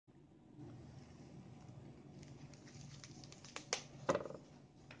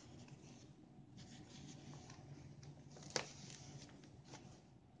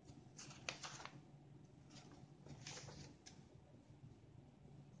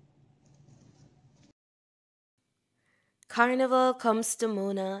Carnival comes to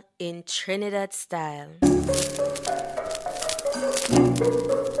Mona in Trinidad style.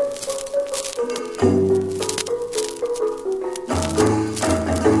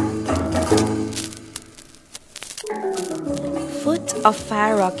 Foot of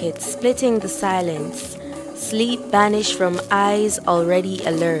fire rockets splitting the silence, sleep banished from eyes already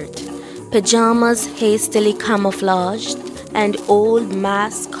alert, pajamas hastily camouflaged, and old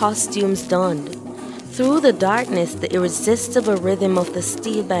mask costumes donned. Through the darkness, the irresistible rhythm of the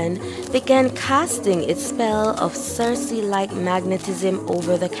steel band began casting its spell of Circe-like magnetism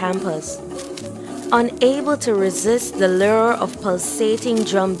over the campus. Unable to resist the lure of pulsating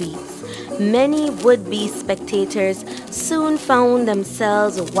drum beats, many would-be spectators soon found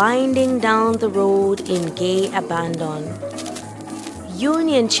themselves winding down the road in gay abandon.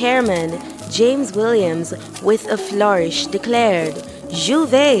 Union Chairman James Williams, with a flourish, declared,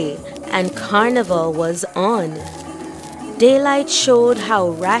 "Juve!" and Carnival was on. Daylight showed how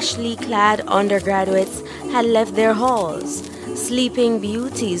rashly clad undergraduates had left their halls. Sleeping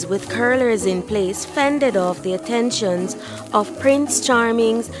beauties with curlers in place fended off the attentions of Prince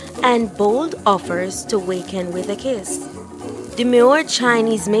Charmings and bold offers to waken with a kiss. Demure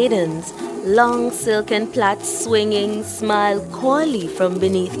Chinese maidens, long silken plaits swinging, smiled coyly from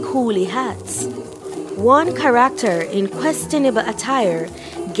beneath coolie hats. One character in questionable attire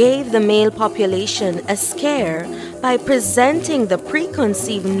gave the male population a scare by presenting the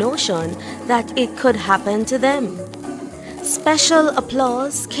preconceived notion that it could happen to them. Special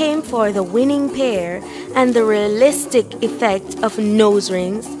applause came for the winning pair and the realistic effect of nose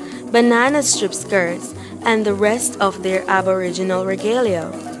rings, banana strip skirts, and the rest of their aboriginal regalia.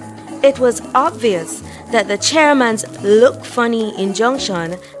 It was obvious that the chairman's "look funny"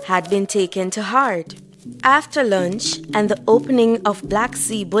 injunction had been taken to heart. After lunch and the opening of Black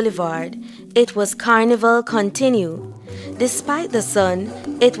Sea Boulevard, it was Carnival continue. Despite the sun,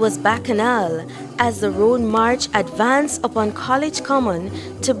 it was bacchanal as the road march advanced upon College Common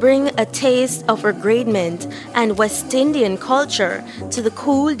to bring a taste of regredement and West Indian culture to the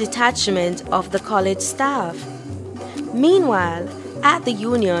cool detachment of the college staff. Meanwhile, at the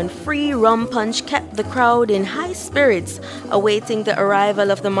Union, free rum punch kept the crowd in high spirits awaiting the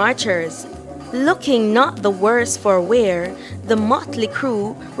arrival of the marchers. Looking not the worse for wear, the motley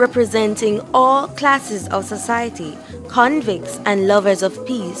crew, representing all classes of society, convicts and lovers of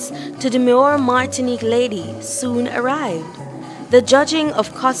peace, to demure Martinique lady, soon arrived. The judging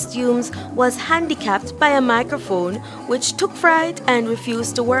of costumes was handicapped by a microphone which took fright and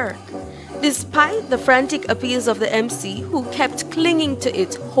refused to work, despite the frantic appeals of the MC, who kept clinging to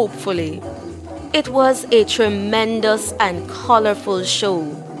it hopefully. It was a tremendous and colorful show.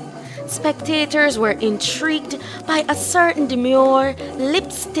 Spectators were intrigued by a certain demure,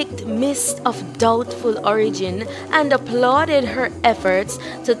 lipsticked miss of doubtful origin and applauded her efforts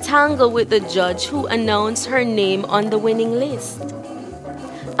to tangle with the judge who announced her name on the winning list.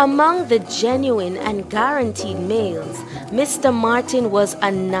 Among the genuine and guaranteed males, Mr. Martin was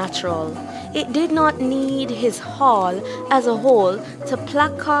a natural. It did not need his hall as a whole to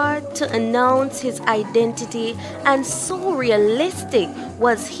placard to announce his identity, and so realistic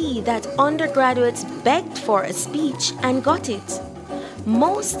was he that undergraduates begged for a speech and got it.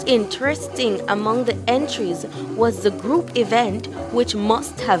 Most interesting among the entries was the group event, which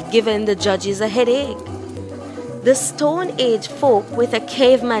must have given the judges a headache. The Stone Age folk with a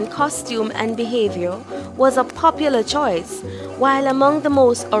caveman costume and behavior was a popular choice, while among the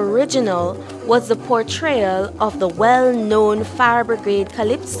most original was the portrayal of the well-known Fire Brigade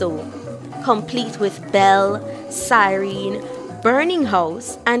Calypso, complete with bell, siren, burning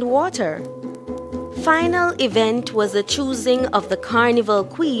house, and water. Final event was the choosing of the Carnival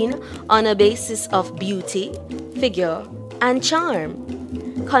Queen on a basis of beauty, figure, and charm.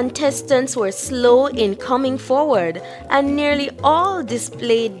 Contestants were slow in coming forward, and nearly all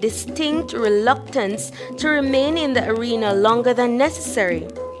displayed distinct reluctance to remain in the arena longer than necessary.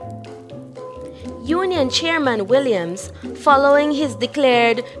 Union Chairman Williams, following his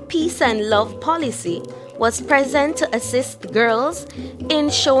declared peace and love policy, was present to assist girls in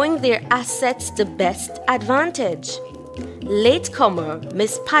showing their assets to best advantage. Latecomer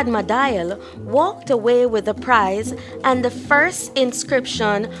Miss Padma Dial walked away with the prize and the first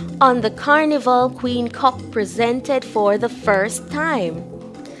inscription on the Carnival Queen Cup presented for the first time.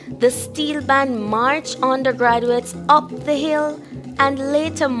 The steel band marched undergraduates up the hill and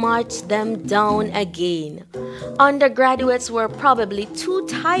later marched them down again. Undergraduates were probably too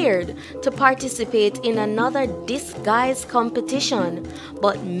tired to participate in another disguised competition,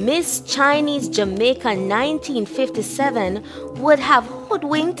 but Miss Chinese Jamaica 1957 would have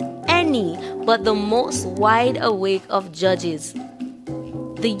hoodwinked any but the most wide awake of judges.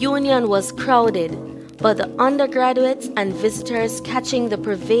 The union was crowded, but the undergraduates and visitors catching the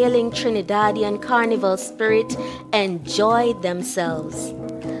prevailing Trinidadian carnival spirit enjoyed themselves.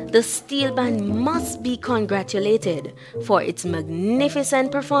 The steel band must be congratulated for its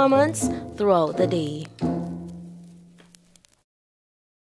magnificent performance throughout the day.